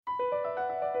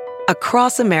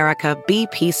Across America,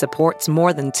 BP supports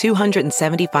more than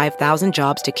 275,000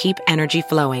 jobs to keep energy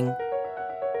flowing.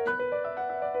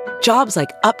 Jobs like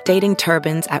updating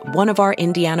turbines at one of our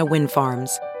Indiana wind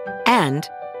farms and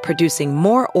producing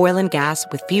more oil and gas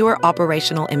with fewer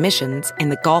operational emissions in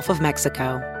the Gulf of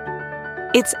Mexico.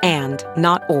 It's and,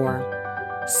 not or.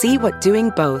 See what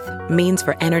doing both means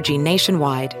for energy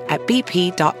nationwide at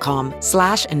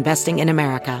bp.com/investing in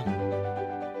America.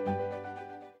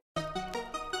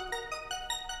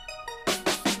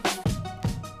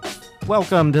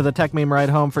 Welcome to the Tech Meme Ride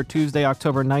Home for Tuesday,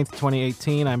 October 9th,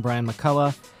 2018. I'm Brian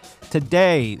McCullough.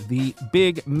 Today, the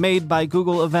big Made by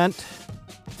Google event.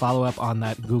 Follow up on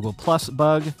that Google Plus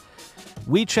bug.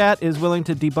 WeChat is willing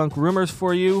to debunk rumors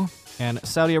for you. And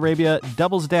Saudi Arabia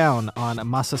doubles down on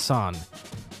Masasan.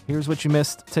 Here's what you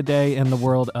missed today in the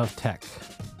world of tech.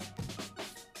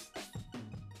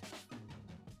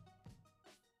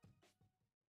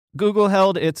 Google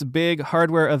held its big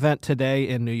hardware event today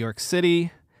in New York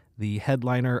City. The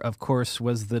headliner, of course,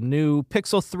 was the new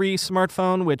Pixel 3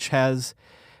 smartphone, which has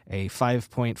a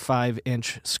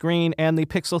 5.5-inch screen, and the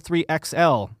Pixel 3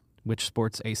 XL, which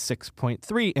sports a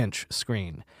 6.3-inch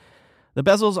screen. The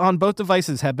bezels on both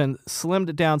devices have been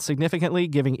slimmed down significantly,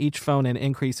 giving each phone an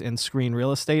increase in screen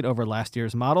real estate over last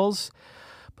year's models.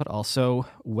 But also,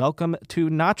 welcome to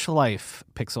notch life,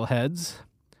 Pixel heads.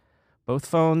 Both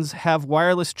phones have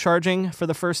wireless charging for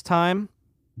the first time,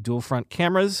 dual front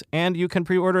cameras, and you can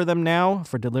pre-order them now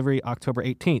for delivery October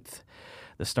 18th.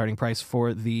 The starting price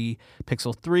for the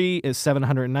Pixel 3 is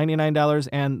 $799,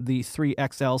 and the 3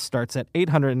 XL starts at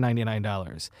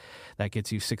 $899. That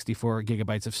gets you 64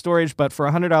 gigabytes of storage, but for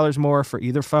 $100 more for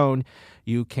either phone,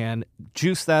 you can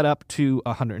juice that up to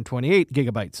 128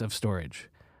 gigabytes of storage.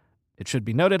 It should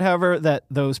be noted, however, that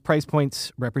those price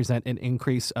points represent an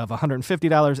increase of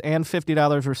 $150 and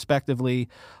 $50 respectively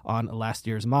on last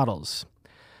year's models.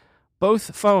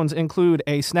 Both phones include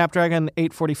a Snapdragon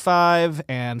 845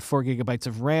 and 4 gigabytes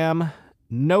of RAM.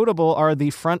 Notable are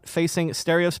the front-facing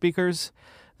stereo speakers,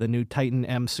 the new Titan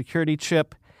M security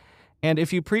chip, and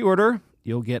if you pre-order,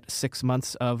 you'll get 6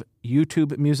 months of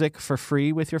YouTube Music for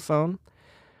free with your phone.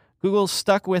 Google's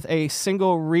stuck with a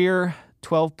single rear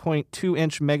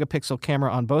 12.2-inch megapixel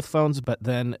camera on both phones, but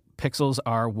then Pixels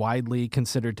are widely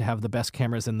considered to have the best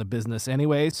cameras in the business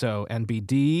anyway, so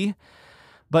NBD.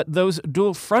 But those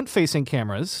dual front-facing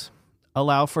cameras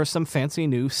allow for some fancy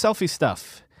new selfie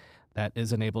stuff that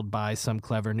is enabled by some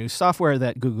clever new software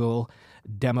that Google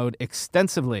demoed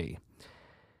extensively.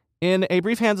 In a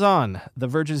brief hands-on, The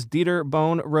Verge's Dieter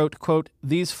Bohn wrote, quote,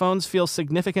 "These phones feel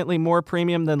significantly more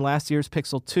premium than last year's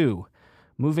Pixel 2.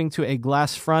 Moving to a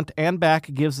glass front and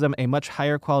back gives them a much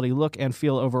higher quality look and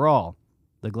feel overall.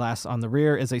 The glass on the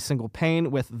rear is a single pane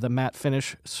with the matte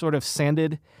finish sort of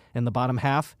sanded in the bottom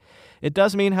half. It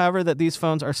does mean, however, that these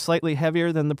phones are slightly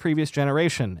heavier than the previous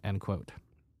generation," end quote.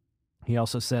 He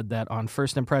also said that on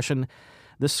first impression,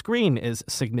 the screen is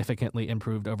significantly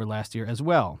improved over last year as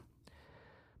well.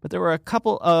 But there were a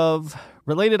couple of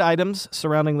related items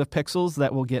surrounding the Pixels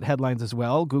that will get headlines as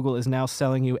well. Google is now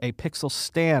selling you a Pixel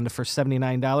stand for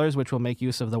 $79, which will make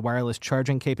use of the wireless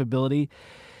charging capability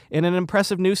in an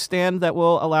impressive new stand that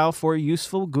will allow for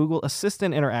useful Google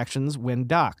Assistant interactions when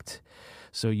docked.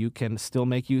 So you can still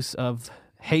make use of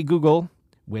Hey Google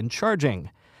when charging.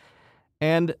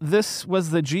 And this was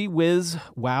the gee whiz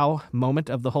wow moment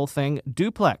of the whole thing.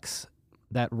 Duplex,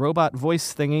 that robot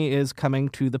voice thingy, is coming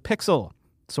to the Pixel,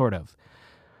 sort of.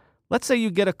 Let's say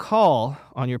you get a call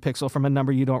on your Pixel from a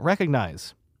number you don't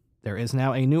recognize. There is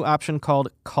now a new option called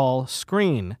Call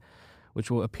Screen,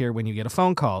 which will appear when you get a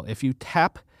phone call. If you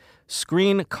tap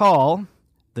Screen Call,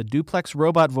 the duplex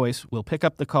robot voice will pick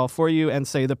up the call for you and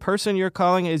say, "The person you're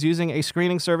calling is using a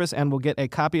screening service and will get a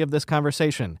copy of this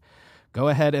conversation. Go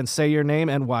ahead and say your name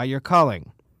and why you're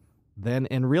calling." Then,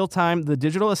 in real time, the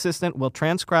digital assistant will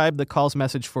transcribe the call's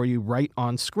message for you right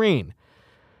on screen.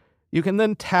 You can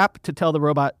then tap to tell the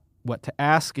robot what to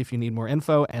ask if you need more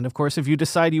info. And, of course, if you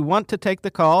decide you want to take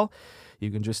the call,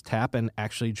 you can just tap and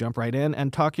actually jump right in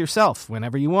and talk yourself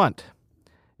whenever you want.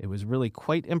 It was really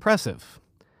quite impressive.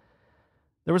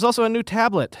 There was also a new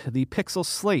tablet, the Pixel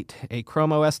Slate, a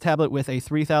Chrome OS tablet with a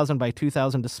 3000 by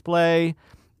 2000 display,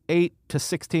 8 to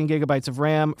 16 gigabytes of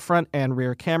RAM, front and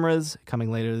rear cameras,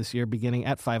 coming later this year beginning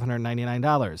at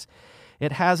 $599.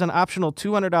 It has an optional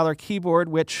 $200 keyboard,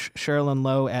 which Sherilyn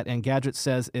Lowe at Engadget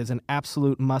says is an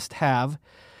absolute must-have.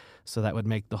 So that would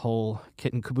make the whole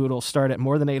kit and caboodle start at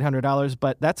more than $800,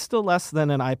 but that's still less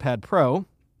than an iPad Pro,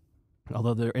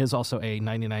 although there is also a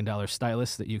 $99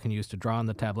 stylus that you can use to draw on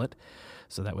the tablet.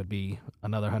 So that would be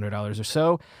another $100 or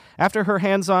so. After her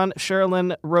hands-on,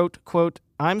 Sherilyn wrote, quote,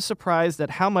 I'm surprised at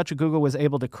how much Google was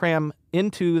able to cram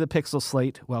into the Pixel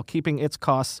slate while keeping its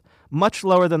costs much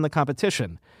lower than the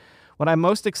competition. What I'm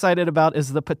most excited about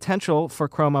is the potential for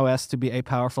Chrome OS to be a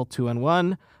powerful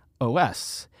 2-in-1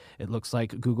 OS. It looks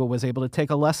like Google was able to take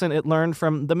a lesson it learned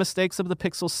from the mistakes of the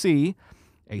Pixel C,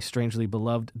 a strangely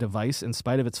beloved device in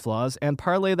spite of its flaws, and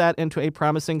parlay that into a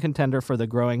promising contender for the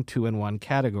growing 2-in-1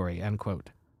 category, end quote.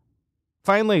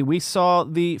 Finally, we saw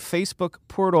the Facebook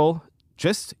portal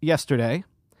just yesterday,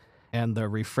 and the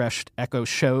refreshed Echo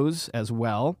Shows as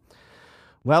well.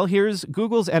 Well, here's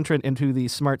Google's entrant into the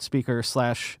smart speaker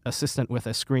 / assistant with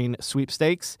a screen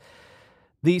sweepstakes.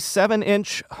 The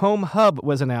 7-inch Home Hub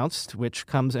was announced, which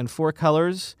comes in 4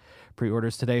 colors.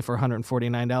 Pre-orders today for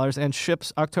 $149 and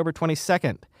ships October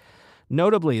 22nd.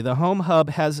 Notably, the Home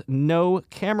Hub has no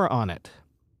camera on it.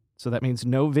 So that means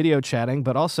no video chatting,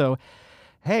 but also,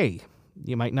 hey,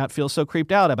 you might not feel so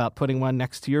creeped out about putting one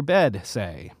next to your bed,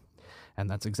 say. And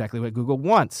that's exactly what Google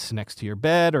wants, next to your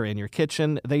bed or in your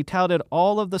kitchen. They touted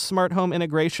all of the smart home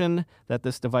integration that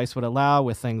this device would allow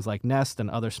with things like Nest and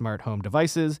other smart home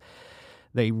devices.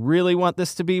 They really want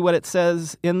this to be what it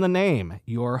says in the name,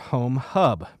 your Home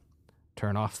Hub.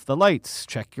 Turn off the lights,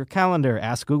 check your calendar,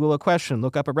 ask Google a question,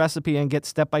 look up a recipe, and get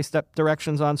step-by-step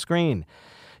directions on screen.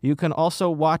 You can also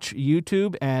watch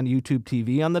YouTube and YouTube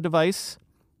TV on the device.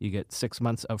 You get 6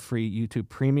 months of free YouTube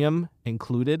Premium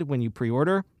included when you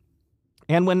pre-order.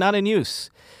 And when not in use,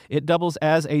 it doubles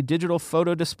as a digital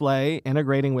photo display,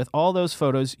 integrating with all those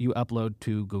photos you upload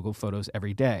to Google Photos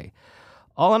every day.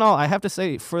 All in all, I have to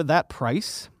say, for that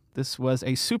price, this was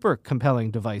a super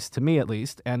compelling device, to me at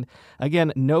least. And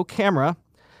again, no camera,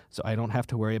 so I don't have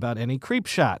to worry about any creep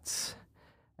shots.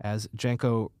 As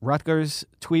Janko Rutgers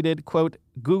tweeted, quote,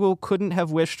 Google couldn't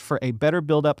have wished for a better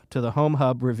build-up to the Home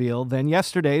Hub reveal than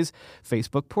yesterday's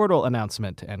Facebook portal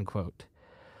announcement, end quote.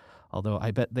 Although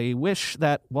I bet they wish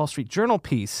that Wall Street Journal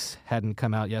piece hadn't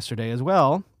come out yesterday as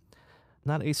well.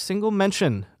 Not a single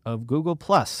mention of Google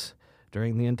Plus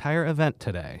during the entire event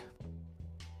today.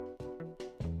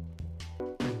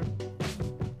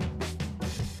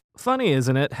 Funny,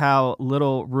 isn't it, how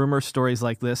little rumor stories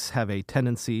like this have a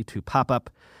tendency to pop up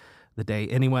the day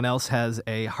anyone else has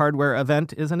a hardware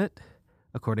event, isn't it?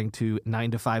 According to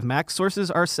 9to5Mac,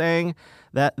 sources are saying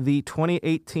that the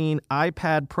 2018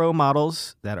 iPad Pro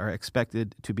models that are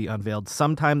expected to be unveiled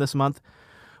sometime this month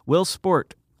will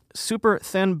sport super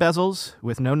thin bezels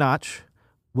with no notch,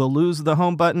 will lose the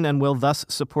home button, and will thus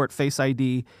support Face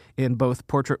ID in both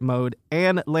portrait mode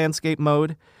and landscape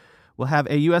mode. Will have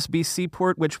a USB-C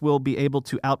port which will be able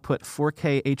to output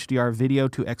 4K HDR video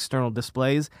to external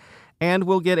displays, and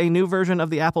will get a new version of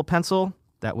the Apple Pencil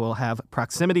that will have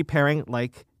proximity pairing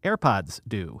like AirPods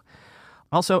do.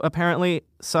 Also, apparently,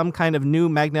 some kind of new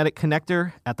magnetic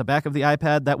connector at the back of the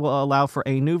iPad that will allow for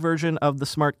a new version of the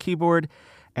Smart Keyboard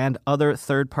and other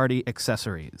third-party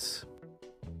accessories.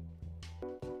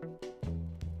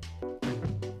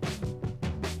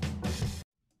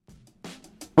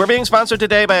 We're being sponsored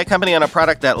today by a company on a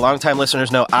product that longtime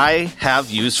listeners know I have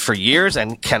used for years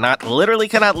and literally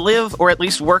cannot live or at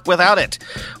least work without it.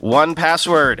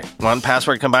 1Password.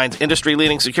 1Password combines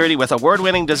industry-leading security with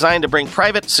award-winning design to bring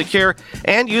private, secure,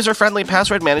 and user-friendly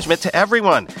password management to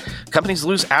everyone. Companies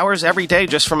lose hours every day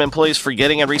just from employees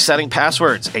forgetting and resetting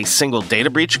passwords. A single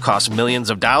data breach costs millions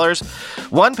of dollars.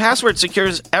 1Password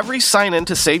secures every sign-in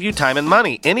to save you time and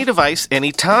money. Any device,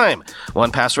 anytime.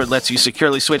 1Password lets you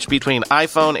securely switch between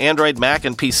iPhone, Android, Mac,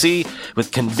 and PC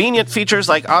with convenient features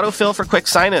like autofill for quick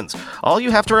sign-ins. All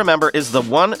you have to remember is the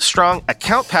one strong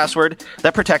account password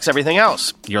that protects everything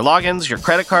else. Your logins, your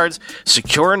credit cards,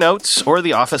 secure notes, or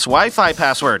the office Wi-Fi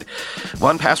password.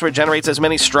 1Password generates as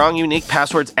many strong, unique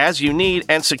passwords as you need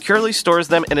and securely stores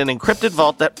them in an encrypted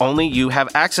vault that only you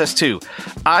have access to.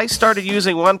 I started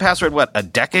using 1Password, a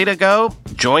decade ago?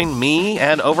 Join me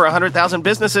and over 100,000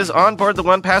 businesses on board the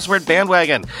 1Password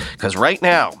bandwagon. Because right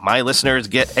now, my listeners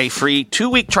get a free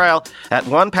 2-week trial at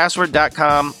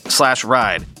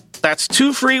 1password.com/ride. That's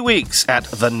 2 free weeks at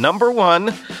the number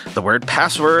 1, the word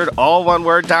password, all one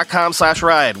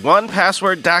word.com/ride.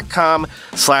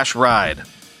 1password.com/ride.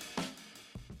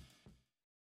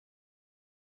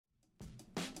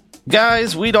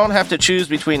 Guys, we don't have to choose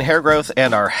between hair growth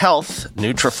and our health.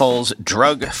 Nutrafol's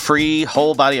drug-free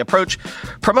whole-body approach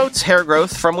promotes hair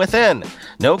growth from within.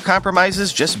 No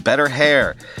compromises, just better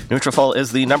hair. Nutrafol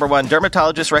is the number 1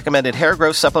 dermatologist-recommended hair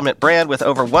growth supplement brand with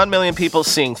over 1 million people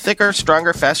seeing thicker,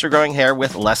 stronger, faster-growing hair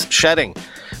with less shedding.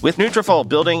 With Nutrafol,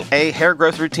 building a hair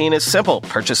growth routine is simple.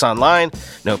 Purchase online,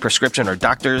 no prescription or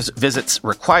doctor's visits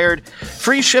required.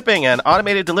 Free shipping and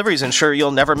automated deliveries ensure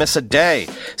you'll never miss a day.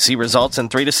 See results in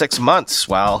 3 to 6 6 months.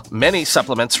 While many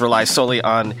supplements rely solely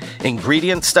on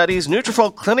ingredient studies,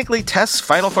 Nutrafol clinically tests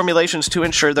final formulations to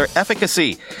ensure their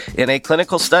efficacy. In a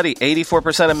clinical study,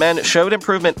 84% of men showed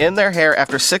improvement in their hair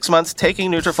after 6 months taking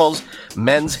Nutrafol's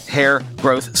men's hair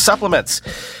growth supplements.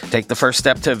 Take the first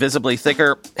step to visibly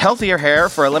thicker, healthier hair.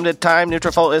 For a limited time,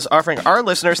 Nutrafol is offering our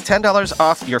listeners $10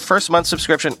 off your first month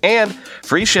subscription and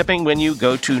free shipping when you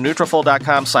go to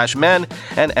Nutrafol.com/men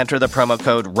and enter the promo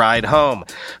code RIDEHOME.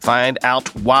 Find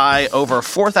out why over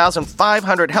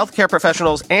 4,500 healthcare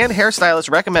professionals and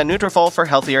hairstylists recommend Nutrafol for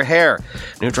healthier hair.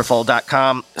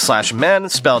 Nutrafol.com/men,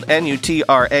 spelled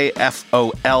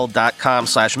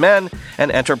Nutrafol.com/men,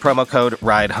 and enter promo code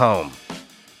RIDEHOME.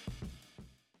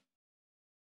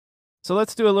 So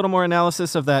let's do a little more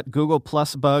analysis of that Google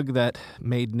Plus bug that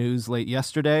made news late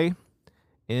yesterday.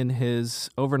 In his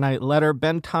overnight letter,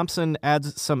 Ben Thompson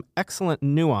adds some excellent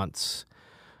nuance.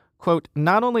 Quote,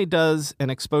 not only does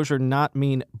an exposure not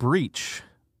mean breach,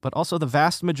 but also the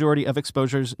vast majority of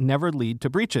exposures never lead to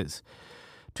breaches.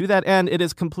 To that end, it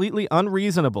is completely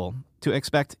unreasonable to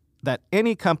expect that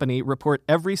any company report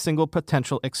every single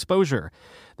potential exposure.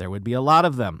 There would be a lot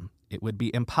of them. It would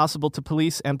be impossible to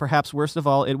police, and perhaps worst of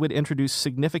all, it would introduce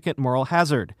significant moral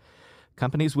hazard.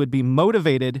 Companies would be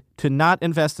motivated to not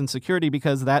invest in security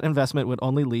because that investment would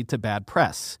only lead to bad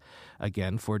press.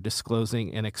 Again, for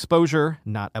disclosing an exposure,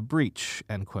 not a breach,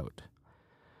 end quote.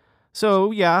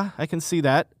 So, yeah, I can see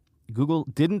that. Google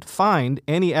didn't find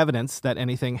any evidence that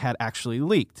anything had actually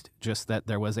leaked, just that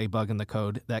there was a bug in the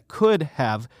code that could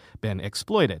have been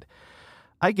exploited.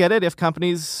 I get it. If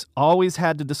companies always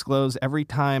had to disclose every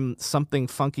time something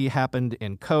funky happened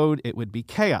in code, it would be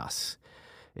chaos.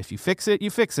 If you fix it,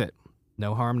 you fix it.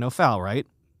 No harm, no foul, right?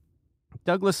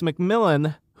 Douglas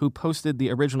McMillan, who posted the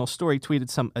original story,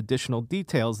 tweeted some additional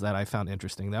details that I found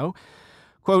interesting, though.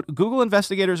 Quote, Google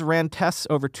investigators ran tests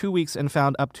over 2 weeks and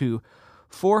found up to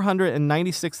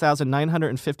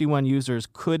 496,951 users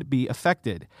could be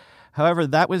affected. However,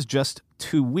 that was just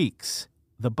 2 weeks.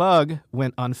 The bug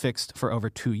went unfixed for over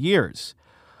 2 years.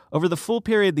 Over the full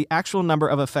period, the actual number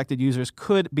of affected users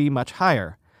could be much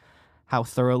higher. How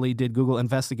thoroughly did Google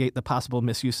investigate the possible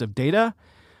misuse of data?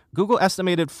 Google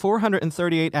estimated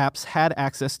 438 apps had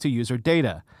access to user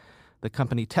data. The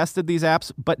company tested these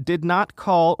apps, but did not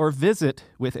call or visit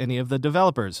with any of the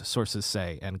developers, sources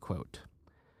say, end quote.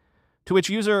 To which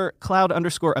user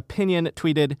Cloud_opinion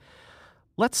tweeted,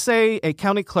 let's say a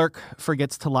county clerk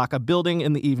forgets to lock a building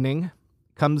in the evening,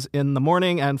 comes in the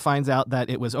morning and finds out that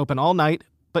it was open all night,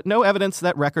 but no evidence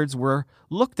that records were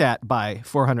looked at by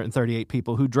 438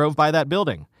 people who drove by that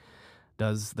building.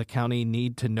 Does the county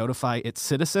need to notify its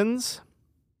citizens?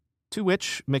 To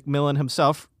which McMillan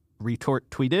himself retort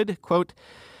tweeted, quote,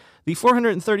 the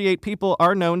 438 people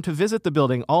are known to visit the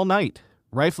building all night,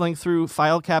 rifling through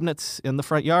file cabinets in the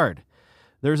front yard.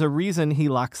 There's a reason he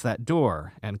locks that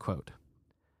door, end quote.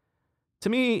 To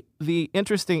me, the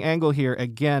interesting angle here,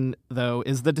 again, though,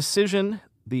 is the decision,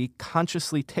 the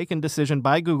consciously taken decision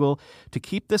by Google to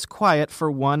keep this quiet for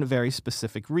one very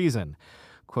specific reason.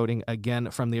 Quoting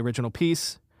again from the original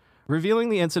piece, revealing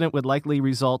the incident would likely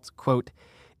result, quote,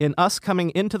 in us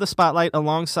coming into the spotlight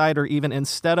alongside or even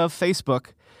instead of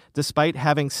Facebook, despite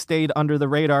having stayed under the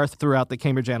radar throughout the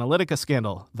Cambridge Analytica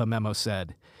scandal, the memo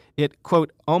said. It,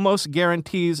 quote, almost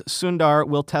guarantees Sundar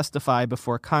will testify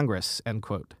before Congress, end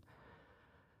quote.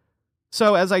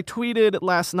 So, as I tweeted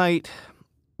last night,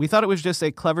 we thought it was just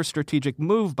a clever strategic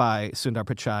move by Sundar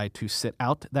Pichai to sit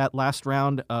out that last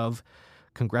round of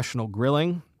congressional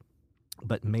grilling,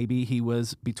 but maybe he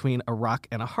was between a rock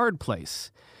and a hard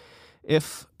place.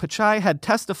 If Pichai had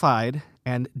testified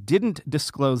and didn't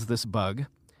disclose this bug,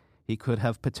 he could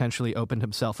have potentially opened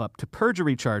himself up to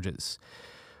perjury charges.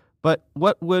 But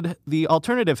what would the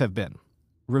alternative have been?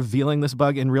 Revealing this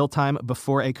bug in real time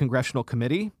before a congressional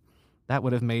committee? That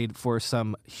would have made for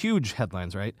some huge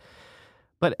headlines, right?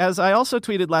 But as I also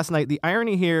tweeted last night, the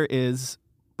irony here is,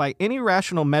 by any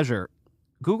rational measure,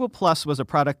 Google Plus was a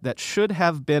product that should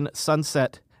have been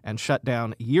sunset and shut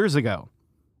down years ago.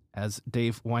 As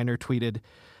Dave Weiner tweeted,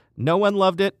 no one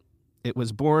loved it. It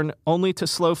was born only to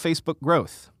slow Facebook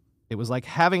growth. It was like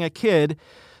having a kid,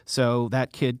 so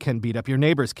that kid can beat up your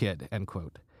neighbor's kid, end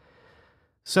quote.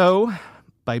 So,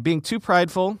 by being too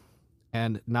prideful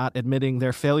and not admitting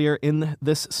their failure in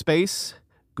this space,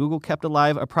 Google kept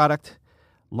alive a product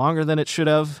longer than it should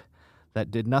have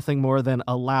that did nothing more than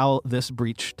allow this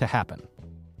breach to happen.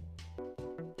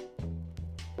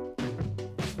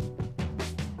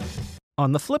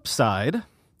 On the flip side,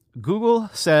 Google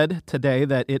said today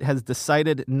that it has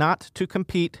decided not to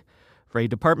compete for a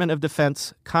Department of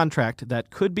Defense contract that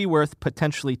could be worth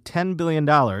potentially $10 billion,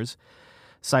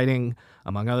 citing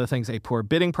Among other things, a poor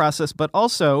bidding process, but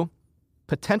also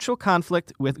potential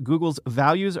conflict with Google's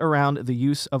values around the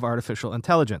use of artificial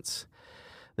intelligence.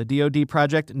 The DoD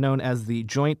project, known as the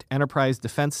Joint Enterprise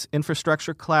Defense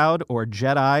Infrastructure Cloud, or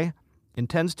JEDI,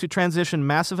 intends to transition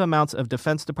massive amounts of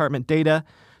Defense Department data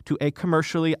to a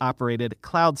commercially operated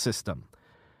cloud system.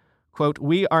 Quote,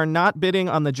 "We are not bidding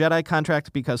on the JEDI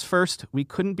contract because, first, we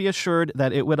couldn't be assured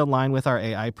that it would align with our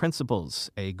AI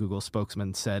principles," a Google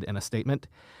spokesman said in a statement.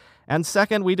 "And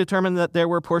second, we determined that there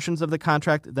were portions of the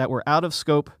contract that were out of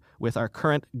scope with our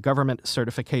current government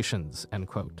certifications," end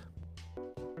quote.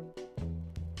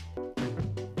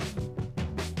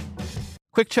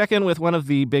 Quick check-in with one of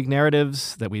the big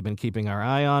narratives that we've been keeping our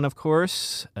eye on, of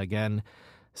course. Again,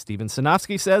 Steven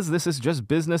Sinofsky says this is just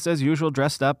business as usual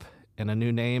dressed up in a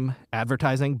new name,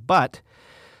 advertising, but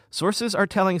sources are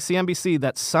telling CNBC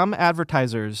that some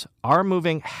advertisers are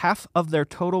moving half of their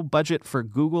total budget for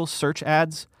Google search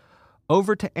ads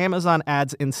over to Amazon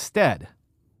ads instead,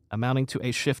 amounting to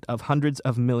a shift of hundreds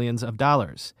of millions of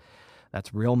dollars.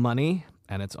 That's real money,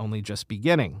 and it's only just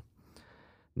beginning.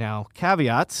 Now,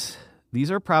 caveats, these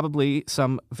are probably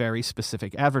some very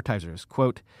specific advertisers.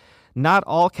 Quote, "Not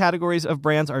all categories of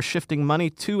brands are shifting money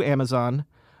to Amazon.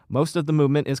 Most of the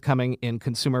movement is coming in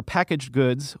consumer packaged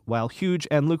goods, while huge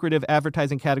and lucrative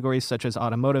advertising categories such as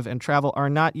automotive and travel are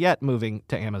not yet moving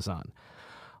to Amazon.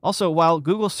 Also, while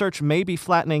Google search may be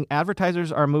flattening,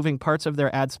 advertisers are moving parts of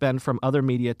their ad spend from other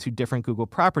media to different Google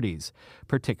properties,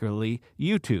 particularly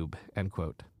YouTube," end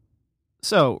quote.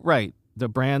 So, right, the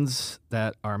brands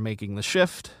that are making the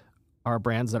shift are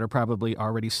brands that are probably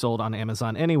already sold on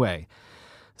Amazon anyway.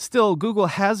 Still, Google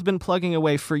has been plugging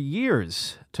away for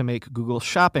years to make Google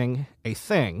Shopping a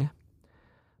thing.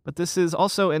 But this is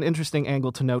also an interesting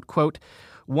angle to note. Quote,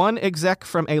 "One exec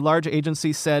from a large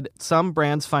agency said some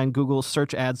brands find Google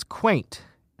search ads quaint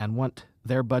and want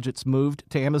their budgets moved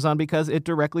to Amazon because it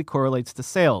directly correlates to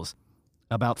sales.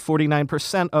 About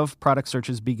 49% of product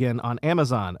searches begin on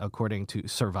Amazon, according to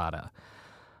Servata.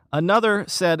 Another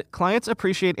said clients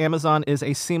appreciate Amazon is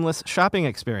a seamless shopping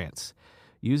experience.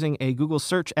 Using a Google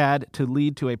search ad to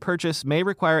lead to a purchase may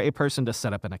require a person to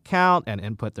set up an account and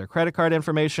input their credit card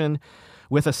information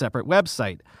with a separate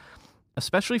website.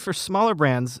 Especially for smaller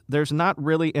brands, there's not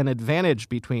really an advantage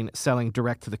between selling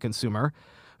direct to the consumer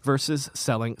versus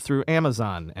selling through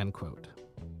Amazon," end quote.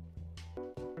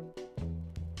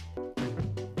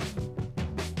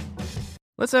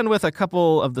 Let's end with a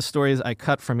couple of the stories I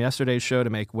cut from yesterday's show to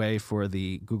make way for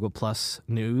the Google Plus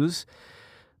news.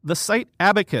 The site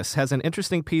Abacus has an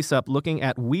interesting piece up looking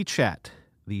at WeChat,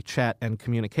 the chat and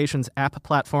communications app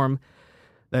platform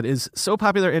that is so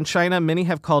popular in China, many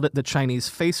have called it the Chinese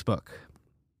Facebook.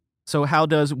 So how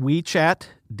does WeChat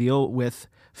deal with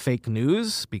fake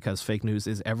news? Because fake news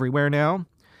is everywhere now.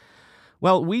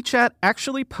 Well, WeChat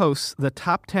actually posts the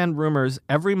top 10 rumors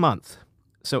every month,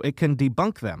 so it can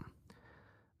debunk them.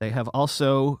 They have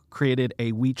also created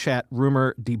a WeChat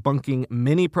rumor debunking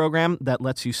mini program that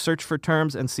lets you search for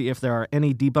terms and see if there are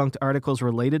any debunked articles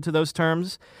related to those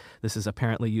terms. This is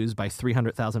apparently used by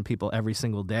 300,000 people every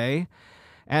single day.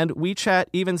 And WeChat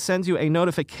even sends you a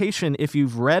notification if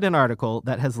you've read an article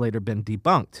that has later been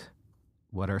debunked.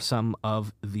 What are some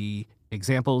of the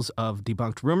examples of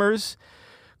debunked rumors?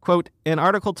 Quote, "An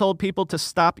article told people to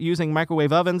stop using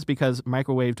microwave ovens because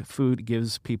microwaved food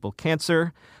gives people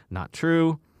cancer." Not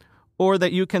true. Or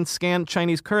that you can scan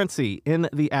Chinese currency in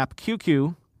the app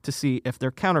QQ to see if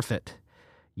they're counterfeit.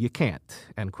 You can't,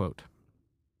 end quote.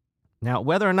 Now,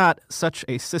 whether or not such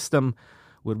a system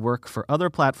would work for other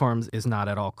platforms is not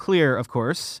at all clear, of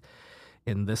course.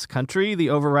 In this country, the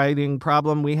overriding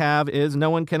problem we have is no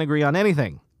one can agree on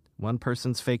anything. One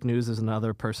person's fake news is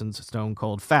another person's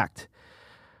stone-cold fact.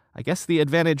 I guess the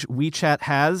advantage WeChat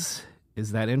has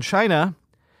is that in China,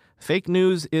 fake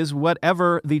news is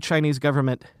whatever the Chinese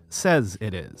government says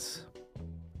it is.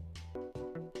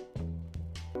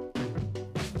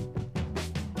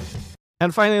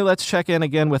 And finally, let's check in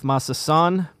again with Masa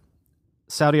Son.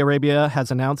 Saudi Arabia has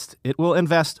announced it will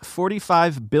invest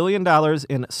 $45 billion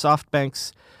in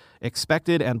SoftBank's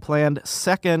expected and planned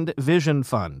second Vision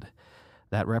Fund.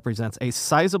 That represents a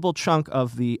sizable chunk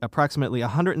of the approximately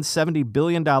 $170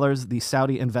 billion the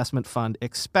Saudi Investment Fund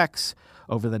expects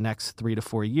over the next 3 to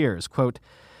 4 years. Quote,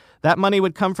 "That money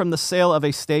would come from the sale of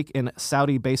a stake in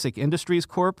Saudi Basic Industries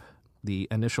Corp., the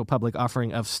initial public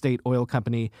offering of state oil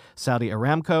company Saudi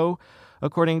Aramco,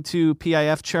 according to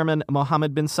PIF chairman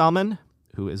Mohammed bin Salman,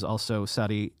 who is also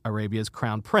Saudi Arabia's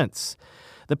crown prince.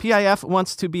 The PIF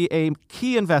wants to be a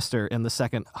key investor in the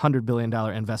second $100 billion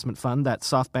investment fund that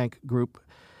SoftBank Group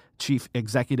Chief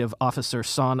Executive Officer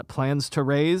Son plans to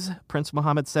raise," Prince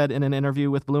Mohammed said in an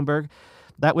interview with Bloomberg.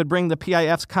 That would bring the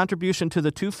PIF's contribution to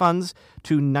the two funds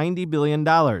to $90 billion,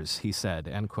 he said,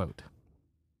 end quote.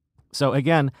 So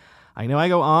again, I know I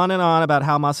go on and on about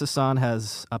how Masa-san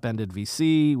has upended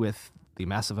VC with the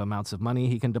massive amounts of money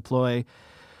he can deploy,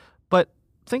 but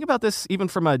think about this even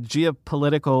from a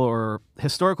geopolitical or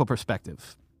historical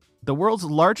perspective. The world's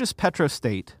largest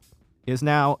petrostate is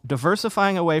now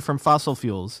diversifying away from fossil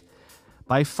fuels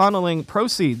by funneling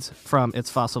proceeds from its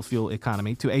fossil fuel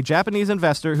economy to a Japanese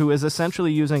investor who is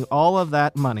essentially using all of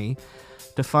that money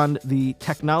to fund the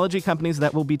technology companies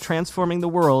that will be transforming the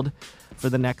world for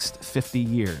the next 50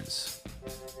 years.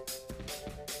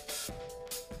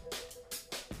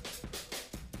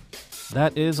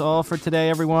 That is all for today,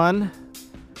 everyone.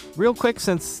 Real quick,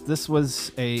 since this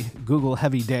was a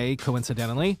Google-heavy day,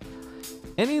 coincidentally,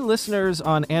 any listeners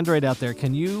on Android out there,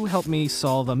 can you help me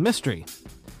solve a mystery?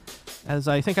 As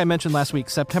I think I mentioned last week,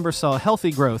 September saw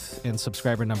healthy growth in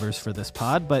subscriber numbers for this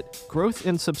pod, but growth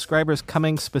in subscribers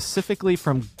coming specifically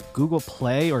from Google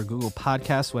Play or Google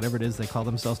Podcasts, whatever it is they call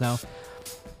themselves now.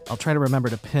 I'll try to remember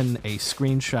to pin a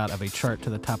screenshot of a chart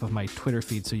to the top of my Twitter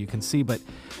feed so you can see, but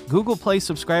Google Play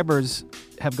subscribers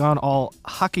have gone all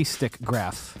hockey stick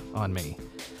graph on me,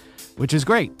 which is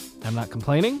great. I'm not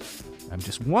complaining. I'm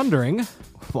just wondering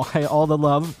why all the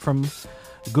love from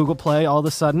Google Play all of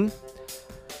a sudden.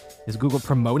 Is Google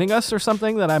promoting us or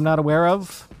something that I'm not aware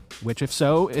of? Which, if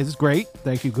so, is great.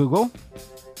 Thank you, Google.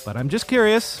 But I'm just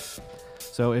curious.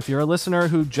 So if you're a listener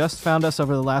who just found us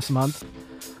over the last month,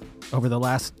 over the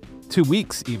last 2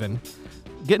 weeks even,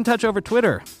 get in touch over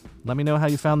Twitter. Let me know how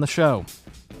you found the show.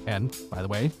 And, by the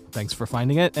way, thanks for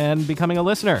finding it and becoming a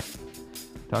listener.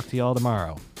 Talk to you all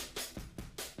tomorrow.